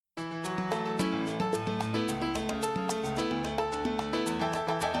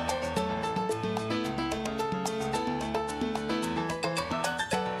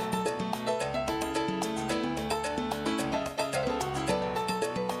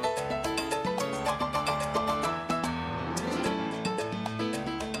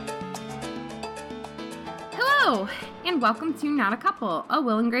Hello, and welcome to Not a Couple, a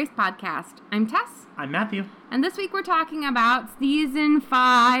Will and Grace podcast. I'm Tess. I'm Matthew. And this week we're talking about Season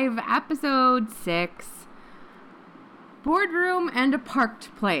 5, Episode 6, Boardroom and a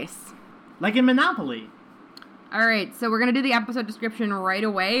Parked Place. Like in Monopoly. All right, so we're going to do the episode description right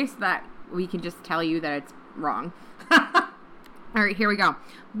away so that we can just tell you that it's wrong. All right, here we go.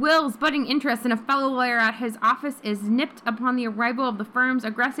 Will's budding interest in a fellow lawyer at his office is nipped upon the arrival of the firm's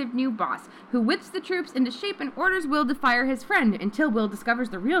aggressive new boss, who whips the troops into shape and orders Will to fire his friend until Will discovers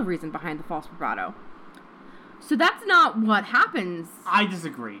the real reason behind the false bravado. So that's not what happens. I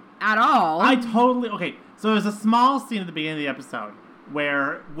disagree. At all. Okay, so there's a small scene at the beginning of the episode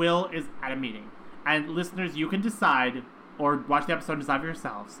where Will is at a meeting. And listeners, you can decide, or watch the episode and decide for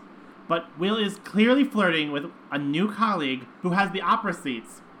yourselves. But Will is clearly flirting with a new colleague who has the opera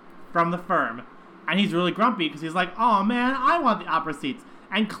seats from the firm. And he's really grumpy because he's like, oh man, I want the opera seats.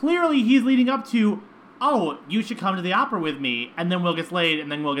 And clearly he's leading up to, oh, you should come to the opera with me. And then Will gets laid, and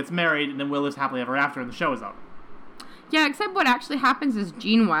then Will gets married, and then Will lives happily ever after, and the show is over. Yeah, except what actually happens is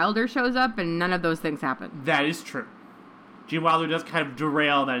Gene Wilder shows up, and none of those things happen. That is true. Gene Wilder does kind of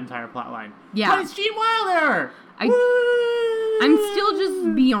derail that entire plotline. Yeah. But it's Gene Wilder! I'm still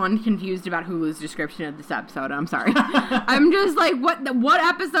just beyond confused about Hulu's description of this episode. I'm sorry. I'm just like, what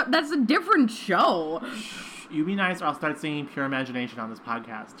episode? That's a different show. Shh, you be nice or I'll start singing Pure Imagination on this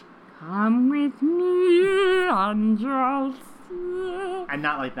podcast. Come with me, angels. And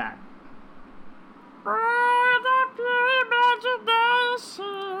not like that.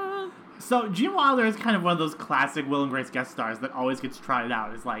 So, Gene Wilder is kind of one of those classic Will and Grace guest stars that always gets trotted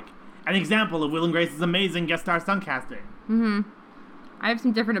out as like an example of Will and Grace's amazing guest star stunt casting. Mm-hmm. I have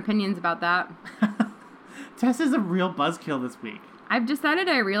some different opinions about that. Tess is a real buzzkill this week. I've decided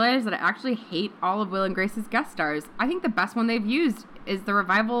I realized that I actually hate all of Will and Grace's guest stars. I think the best one they've used is the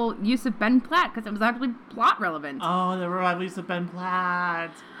revival use of Ben Platt because it was actually plot relevant. Oh, the revival use of Ben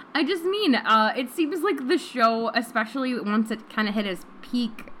Platt. I just mean, it seems like the show, especially once it kind of hit its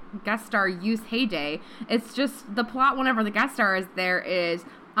peak guest star use heyday, it's just the plot whenever the guest star is there is,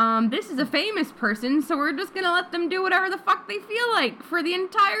 this is a famous person, so we're just gonna let them do whatever the fuck they feel like for the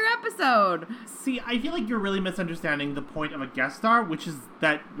entire episode. See, I feel like you're really misunderstanding the point of a guest star, which is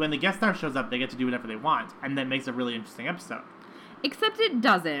that when the guest star shows up, they get to do whatever they want, and that makes a really interesting episode. Except it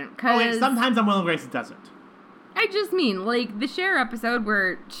doesn't, because... sometimes on Will and Grace it doesn't. I just mean, like, the Cher episode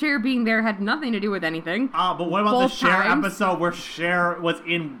where Cher being there had nothing to do with anything. But what about the Cher episode where Cher was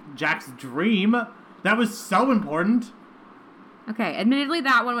in Jack's dream? That was so important. Okay, admittedly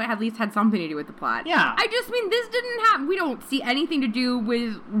that one at least had something to do with the plot. Yeah. I just mean, this didn't have, we don't see anything to do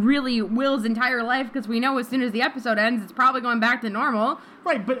with really Will's entire life, because we know as soon as the episode ends, it's probably going back to normal.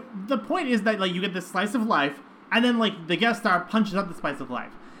 Right, but the point is that, like, you get this slice of life, and then, like, the guest star punches up the slice of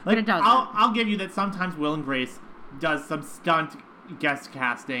life. Like, but it doesn't. I'll give you that sometimes Will and Grace does some stunt guest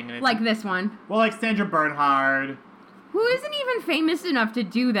casting. And it's, like this one. Well, like Sandra Bernhard. Who isn't even famous enough to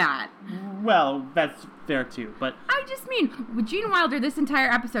do that. Well, that's fair too, but... I just mean, Gene Wilder, this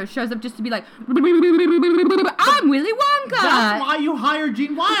entire episode, shows up just to be like, I'm Willy Wonka! That's why you hired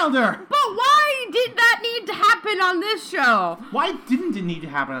Gene Wilder! But why did that need to happen on this show? Why didn't it need to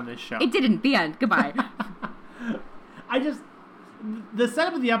happen on this show? It didn't. The end. Goodbye. The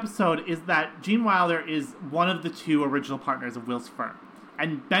setup of the episode is that Gene Wilder is one of the two original partners of Will's firm.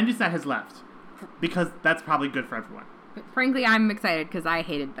 And Ben Doucette has left. Because that's probably good for everyone. Frankly, I'm excited because I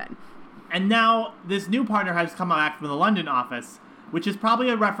hated Ben. And now this new partner has come back from the London office, which is probably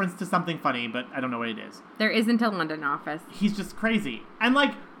a reference to something funny, but I don't know what it is. There isn't a London office. He's just crazy. And,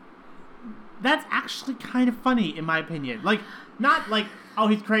 like, that's actually kind of funny, in my opinion. Like, not like, oh,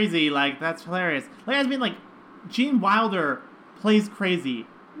 he's crazy, like, that's hilarious. Like, I mean, like, Gene Wilder plays crazy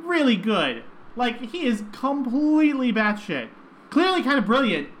really good. Like, he is completely batshit. Clearly kind of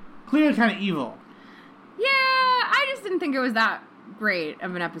brilliant. Clearly kind of evil. Yeah, I just didn't think it was that great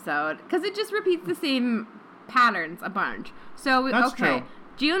of an episode. Because it just repeats the same patterns a bunch. So, That's okay. True.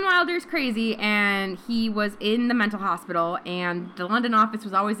 Gene Wilder's crazy, and he was in the mental hospital, and the London office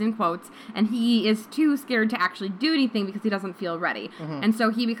was always in quotes, and he is too scared to actually do anything because he doesn't feel ready. Mm-hmm. And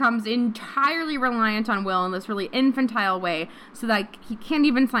so he becomes entirely reliant on Will in this really infantile way, so like he can't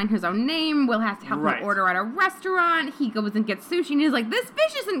even sign his own name. Will has to help him order at a restaurant. He goes and gets sushi, and he's like, this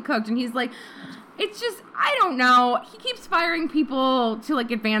fish isn't cooked, and he's like... It's just, I don't know. He keeps firing people to, like,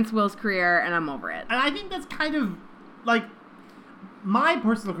 advance Will's career, and I'm over it. And I think that's kind of, like... My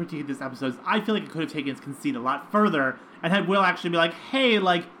personal critique of this episode is I feel like it could have taken its conceit a lot further and had Will actually be like, hey,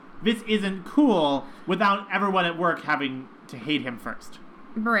 like, this isn't cool, without everyone at work having to hate him first.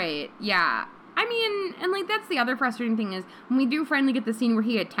 Right, yeah. I mean, and like that's the other frustrating thing is when we do finally get the scene where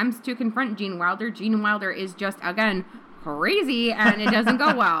he attempts to confront Gene Wilder is just, again, crazy and it doesn't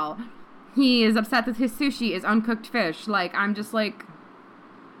go well. He is upset that his sushi is uncooked fish. Like, I'm just like,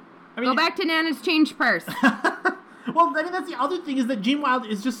 go back to Nana's change purse. Well, I mean, that's the other thing is that Gene Wilder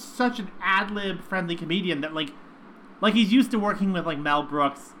is just such an ad-lib friendly comedian that, like he's used to working with, like, Mel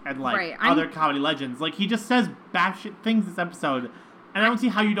Brooks and, like, other comedy legends. Like, he just says batshit things this episode, and I don't see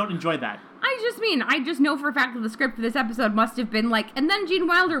how you don't enjoy that. I just know for a fact that the script for this episode must have been like, and then Gene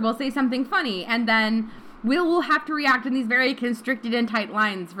Wilder will say something funny, and then Will have to react in these very constricted and tight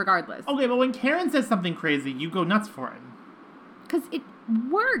lines regardless. Okay, but when Karen says something crazy, you go nuts for it. Because it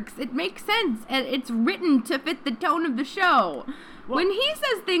works. It makes sense. And it's written to fit the tone of the show. Well, when he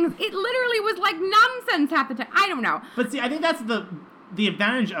says things, it literally was like nonsense half the time. I don't know. But see, I think that's the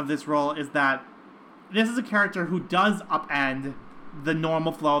advantage of this role is that this is a character who does upend the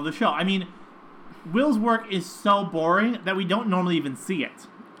normal flow of the show. I mean, Will's work is so boring that we don't normally even see it.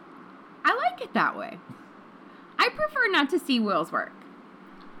 I like it that way. I prefer not to see Will's work.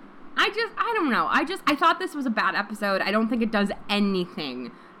 I don't know. I thought this was a bad episode. I don't think it does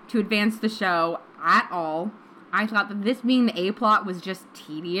anything to advance the show at all. I thought that this being the A-plot was just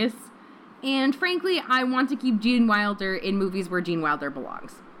tedious. And frankly, I want to keep Gene Wilder in movies where Gene Wilder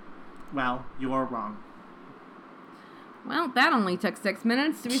belongs. Well, you're wrong. Well, that only took 6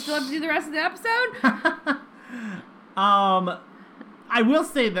 minutes. Do we still have to do the rest of the episode? I will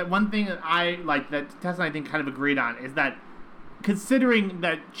say that one thing that I like that Tess and I think kind of agreed on is that considering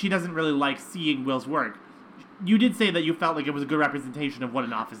that she doesn't really like seeing Will's work, you did say that you felt like it was a good representation of what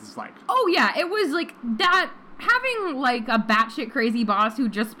an office is like. Oh yeah, it was like that. Having like a batshit crazy boss who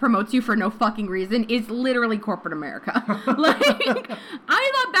just promotes you for no fucking reason is literally corporate America. Like,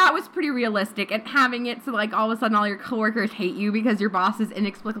 I thought that was pretty realistic, and having it so like all of a sudden all your coworkers hate you because your boss has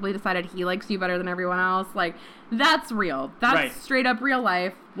inexplicably decided he likes you better than everyone else. Like, that's real. That's straight up real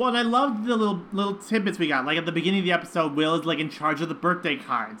life. Well, and I loved the little tidbits we got. Like at the beginning of the episode, Will is like in charge of the birthday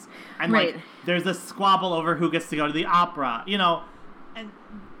cards, and like there's a squabble over who gets to go to the opera. You know. And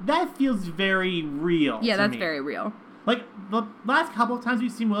that feels very real. Yeah, that's me. very real. Like, the last couple of times we've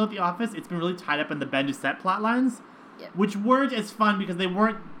seen Will at the office, it's been really tied up in the Ben Doucette plot lines, which weren't as fun because they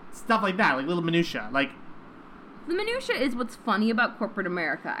weren't stuff like that, like little minutia. Like, the minutia is what's funny about corporate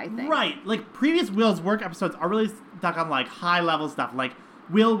America, I think. Right. Like, previous Will's work episodes are really stuck on, like, high-level stuff. Like,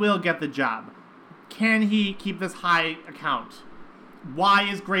 will Will get the job? Can he keep this high account? Why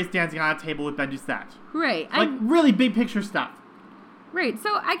is Grace dancing on a table with Ben Doucette? Right. Like, really big picture stuff. Right,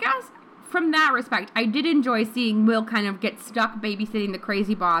 so I guess from that respect, I did enjoy seeing Will kind of get stuck babysitting the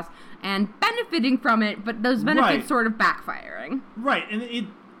crazy boss and benefiting from it, but those benefits sort of backfiring. Right, and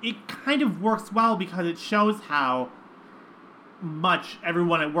it kind of works well because it shows how much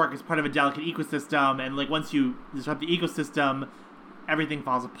everyone at work is part of a delicate ecosystem, and like once you disrupt the ecosystem, everything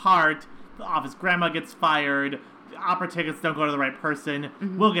falls apart. The office grandma gets fired. The opera tickets don't go to the right person.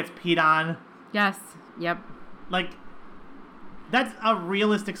 Mm-hmm. Will gets peed on. Yes. Yep. Like, that's a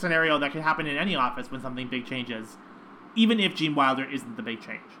realistic scenario that could happen in any office when something big changes, even if Gene Wilder isn't the big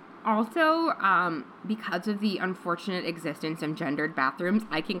change. Also, because of the unfortunate existence of gendered bathrooms,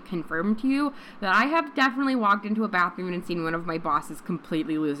 I can confirm to you that I have definitely walked into a bathroom and seen one of my bosses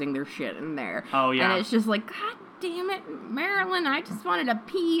completely losing their shit in there. Oh, yeah. And it's just like, God damn it, Marilyn, I just wanted to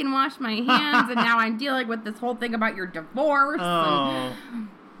pee and wash my hands, and now I'm dealing with this whole thing about your divorce. Oh. And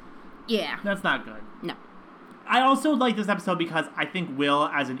yeah. That's not good. No. I also like this episode because I think Will,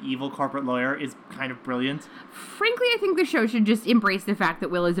 as an evil corporate lawyer, is kind of brilliant. Frankly, I think the show should just embrace the fact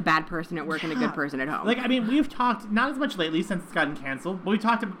that Will is a bad person at work and a good person at home. Like, I mean, we've talked, not as much lately since it's gotten canceled, but we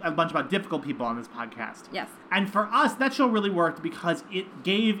talked a bunch about difficult people on this podcast. Yes. And for us, that show really worked because it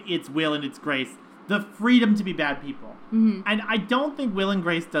gave its Will and its Grace the freedom to be bad people. Mm-hmm. And I don't think Will and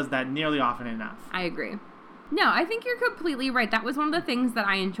Grace does that nearly often enough. I agree. No, I think you're completely right. That was one of the things that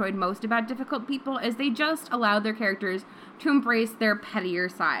I enjoyed most about Difficult People is they just allowed their characters to embrace their pettier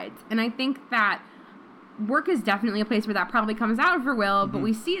sides. And I think that work is definitely a place where that probably comes out for Will, but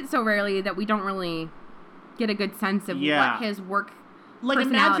we see it so rarely that we don't really get a good sense of what his work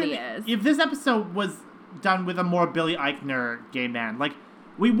personality is. If this episode was done with a more Billy Eichner gay man, like,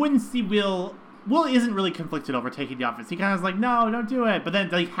 we wouldn't see Will... Will isn't really conflicted over taking the office. He kind of is like, no, don't do it. But then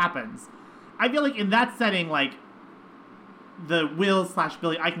it, like, happens. I feel like in that setting, like, the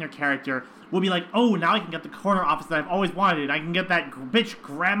Will/Billy Eichner character will be like, oh, now I can get the corner office that I've always wanted. I can get that bitch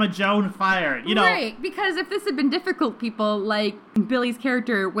Grandma Joan fired, you know? Right, because if this had been Difficult People, like, Billy's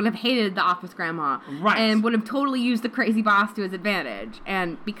character would have hated the office grandma. Right. And would have totally used the crazy boss to his advantage.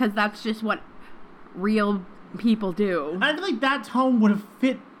 And because that's just what real people do. I feel like that tone would have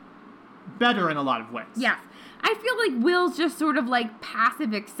fit better in a lot of ways. Yes. I feel like Will's just sort of like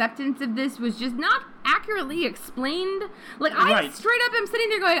passive acceptance of this was just not accurately explained. Like, I straight up am sitting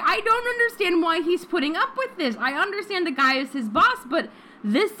there going, I don't understand why he's putting up with this. I understand the guy is his boss, but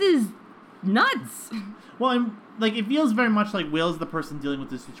this is nuts. Well, and, like, it feels very much like Will's the person dealing with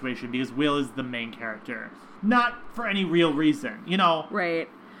this situation because Will is the main character. Not for any real reason, you know? Right.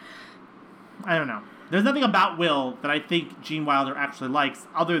 I don't know. There's nothing about Will that I think Gene Wilder actually likes,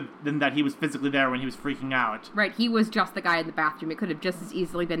 other than that he was physically there when he was freaking out. Right, he was just the guy in the bathroom. It could have just as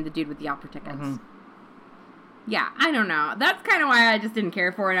easily been the dude with the opera tickets. Mm-hmm. Yeah, I don't know. That's kind of why I just didn't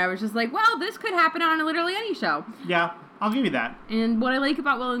care for it. I was just like, well, this could happen on literally any show. Yeah, I'll give you that. And what I like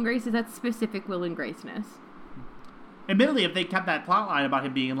about Will and Grace is that specific Will and Grace-ness. Admittedly, if they kept that plot line about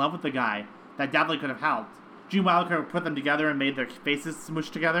him being in love with the guy, that definitely could have helped. Gene Wilder could have put them together and made their faces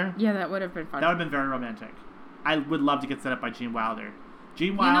smoosh together. Yeah, that would have been fun. That would have been very romantic. I would love to get set up by Gene Wilder.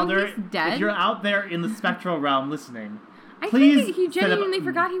 Gene Wilder, he's dead? If you're out there in the spectral realm listening, I please think he genuinely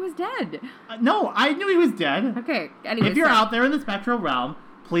forgot he was dead. No, I knew he was dead. Okay, anyway. If you're out there in the spectral realm,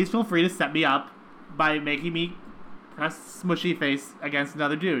 please feel free to set me up by making me press smushy face against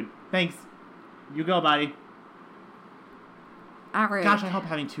another dude. Thanks. You go, buddy. All right. Gosh, I hope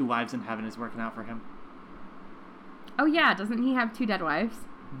having 2 wives in heaven is working out for him. Oh, yeah. Doesn't he have 2 dead wives?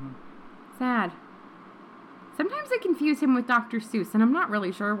 Mm-hmm. Sad. Sometimes I confuse him with Dr. Seuss, and I'm not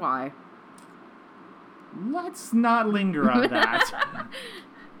really sure why. Let's not linger on that.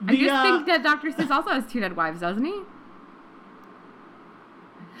 I just think that Dr. Seuss also has 2 dead wives, doesn't he?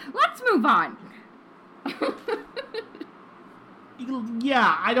 Let's move on.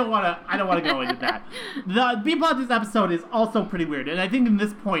 Yeah, I don't want to go into that. The B-plot of this episode is also pretty weird, and I think in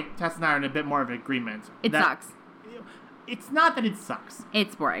this point, Tess and I are in a bit more of an agreement. It sucks. It's not that it sucks.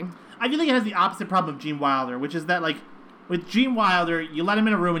 It's boring. I feel like it has the opposite problem of Gene Wilder, which is that, like, with Gene Wilder, you let him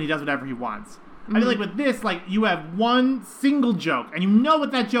in a room and he does whatever he wants. Mm-hmm. I feel like with this, like, you have one single joke, and you know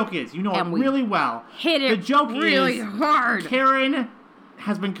what that joke is. You know it really well. Hit it the joke really hard. Karen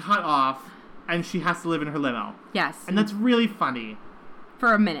has been cut off, and she has to live in her limo. Yes. And that's really funny.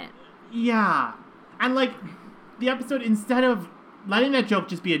 For a minute. Yeah. And, like, the episode, instead of letting that joke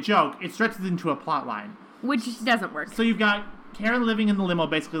just be a joke, it stretches into a plot line. Which doesn't work. So you've got Karen living in the limo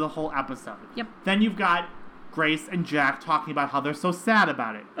basically the whole episode. Yep. Then you've got Grace and Jack talking about how they're so sad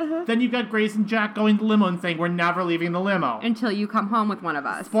about it. Uh-huh. Then you've got Grace and Jack going to the limo and saying, we're never leaving the limo. Until you come home with one of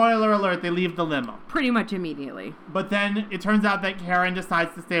us. Spoiler alert, they leave the limo. Pretty much immediately. But then it turns out that Karen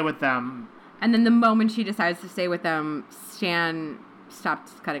decides to stay with them. And then the moment she decides to stay with them, Shan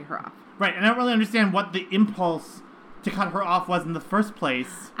stops cutting her off. Right, and I don't really understand what the impulse to cut her off was in the first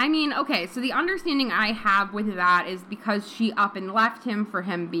place. I mean, okay, so the understanding I have with that is because she up and left him for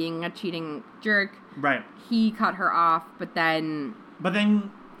him being a cheating jerk. Right. He cut her off, but then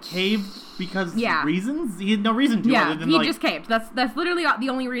caved because reasons? He had no reason to. Yeah, other than, he just caved. That's literally the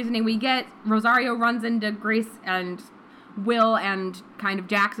only reasoning we get. Rosario runs into Grace and Will and kind of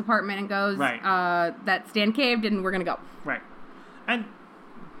Jack's apartment and goes, that Stan caved and we're gonna go. Right. And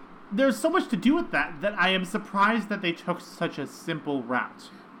there's so much to do with that I am surprised that they took such a simple route.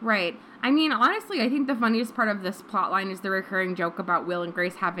 Right. I mean, honestly, I think the funniest part of this plotline is the recurring joke about Will and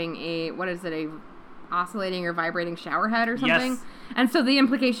Grace having a oscillating or vibrating shower head or something. Yes. And so the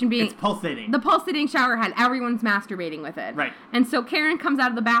implication being... It's pulsating. The pulsating shower head. Everyone's masturbating with it. Right. And so Karen comes out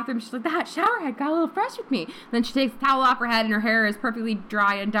of the bathroom. She's like, that shower head got a little fresh with me. Then she takes the towel off her head and her hair is perfectly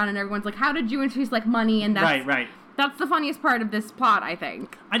dry and done. And everyone's like, how did you? And she's like, money. And that's... Right. That's the funniest part of this plot, I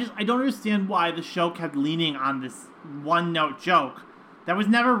think. I don't understand why the show kept leaning on this one-note joke that was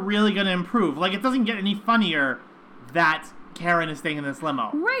never really going to improve. Like, it doesn't get any funnier that Karen is staying in this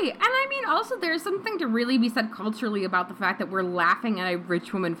limo. Right. And I mean, also, there's something to really be said culturally about the fact that we're laughing at a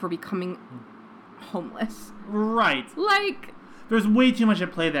rich woman for becoming homeless. Right. Like... There's way too much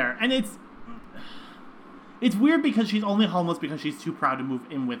at play there. And it's weird because she's only homeless because she's too proud to move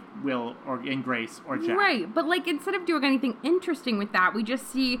in with Will and Grace or Jack. Right, but like instead of doing anything interesting with that, we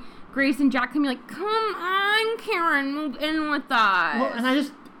just see Grace and Jack can be like, come on, Karen, move in with us. Well, and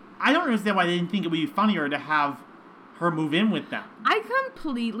I don't understand why they didn't think it would be funnier to have her move in with them. I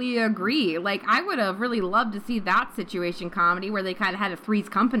completely agree. Like, I would have really loved to see that situation comedy where they kind of had a Three's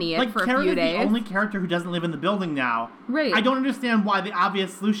Company for Karen a few days. Like, Karen is the only character who doesn't live in the building now. Right. I don't understand why the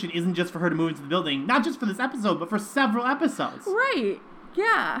obvious solution isn't just for her to move into the building, not just for this episode, but for several episodes. Right.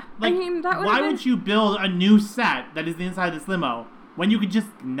 Yeah. Like, I mean, that would why would you build a new set that is the inside of this limo when you could just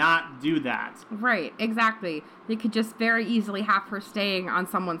not do that? Right, exactly. They could just very easily have her staying on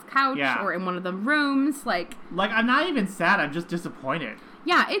someone's couch or in one of the rooms, like, I'm not even sad, I'm just disappointed.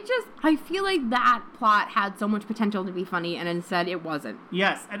 Yeah, I feel like that plot had so much potential to be funny, and instead it wasn't.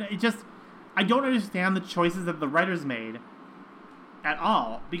 Yes, and I don't understand the choices that the writers made at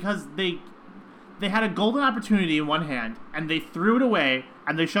all, because they had a golden opportunity in one hand, and they threw it away,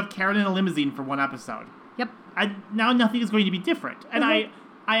 and they shoved Karen in a limousine for one episode. Yep. And now nothing is going to be different. And I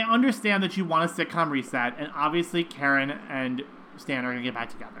understand that you want a sitcom reset, and obviously Karen and Stan are going to get back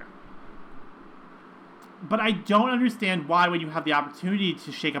together. But I don't understand why, when you have the opportunity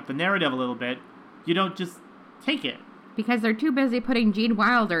to shake up the narrative a little bit, you don't just take it. Because they're too busy putting Gene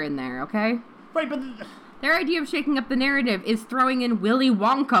Wilder in there, okay? Right, but... Their idea of shaking up the narrative is throwing in Willy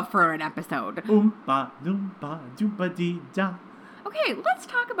Wonka for an episode. Oompa, loompa, doopa-dee-da. Okay, let's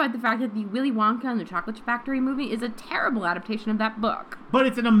talk about the fact that the Willy Wonka and the Chocolate Factory movie is a terrible adaptation of that book. But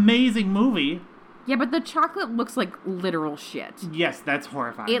it's an amazing movie. Yeah, but the chocolate looks like literal shit. Yes, that's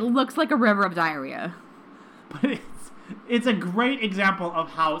horrifying. It looks like a river of diarrhea. But it's a great example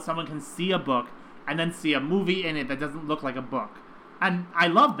of how someone can see a book and then see a movie in it that doesn't look like a book. And I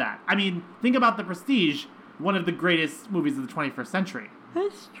love that. I mean, think about The Prestige, one of the greatest movies of the 21st century.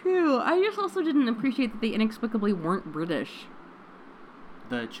 That's true. I just also didn't appreciate that they inexplicably weren't British.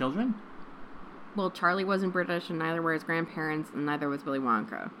 The children? Well, Charlie wasn't British, and neither were his grandparents, and neither was Willy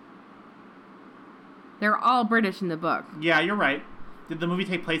Wonka. They're all British in the book. Yeah, you're right. Did the movie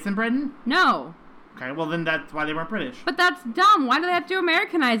take place in Britain? No. Okay, well then that's why they weren't British. But that's dumb. Why do they have to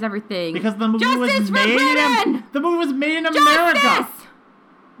Americanize everything? Because the movie Justice was for made Britain! the movie was made in America. Justice!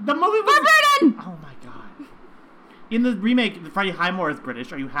 The movie was For Britain! Oh my god. In the remake, Freddie Highmore is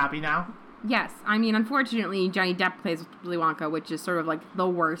British. Are you happy now? Yes. I mean, unfortunately, Johnny Depp plays Willy Wonka, which is sort of like the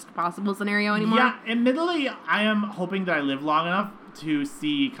worst possible scenario anymore. Yeah, admittedly, I am hoping that I live long enough to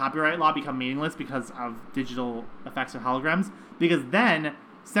see copyright law become meaningless because of digital effects or holograms. Because then,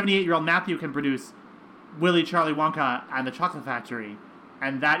 78-year-old Matthew can produce Willy, Charlie Wonka, and the Chocolate Factory.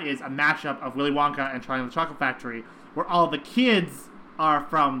 And that is a mashup of Willy Wonka and Charlie and the Chocolate Factory, where all the kids are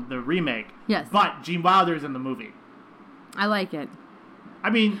from the remake. Yes. But Gene Wilder's in the movie. I like it. I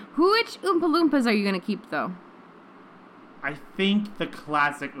mean... Which Oompa Loompas are you going to keep, though? I think the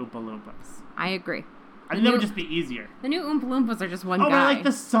classic Oompa Loompas. I agree. I think that would just be easier. The new Oompa Loompas are just one guy. Oh, I like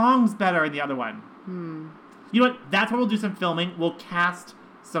the songs better in the other one. You know what? That's where we'll do some filming. We'll cast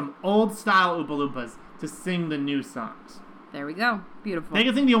some old-style Oompa Loompas to sing the new songs. There we go. Beautiful. They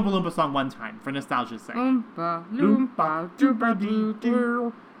can sing the Oompa Loompa song one time, for nostalgia's sake. Oompa Loompa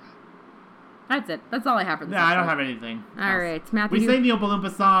Doopa-doo-doo. That's it. That's all I have for this episode. I don't have anything All right, Matthew. We sang the Oompa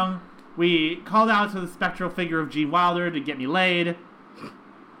Loompa song. We called out to the spectral figure of Gene Wilder to get me laid.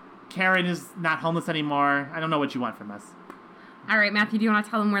 Karen is not homeless anymore. I don't know what you want from us. All right, Matthew, do you want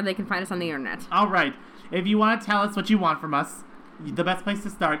to tell them where they can find us on the internet? All right. If you want to tell us what you want from us, the best place to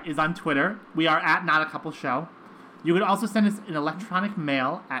start is on Twitter. We are at Not a Couple Show. You could also send us an electronic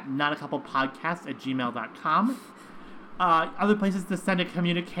mail at notacouplepodcast@gmail.com. Other places to send a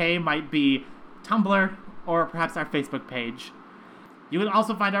communique might be Tumblr or perhaps our Facebook page. You can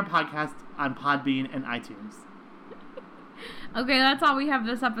also find our podcast on Podbean and iTunes. Okay, that's all we have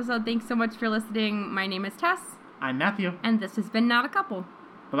this episode. Thanks so much for listening. My name is Tess. I'm Matthew. And this has been Not a Couple.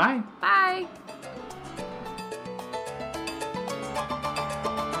 Bye-bye. Bye.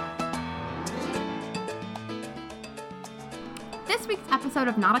 This week's episode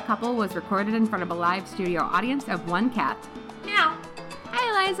of Not a Couple was recorded in front of a live studio audience of one cat. Meow.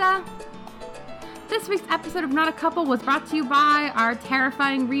 Hi, Eliza. This week's episode of Not a Couple was brought to you by our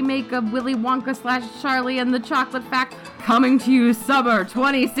terrifying remake of Willy Wonka / Charlie and the Chocolate Factory. Coming to you summer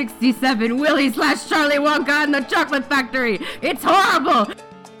 2067, Willy / Charlie Wonka and the Chocolate Factory. It's horrible!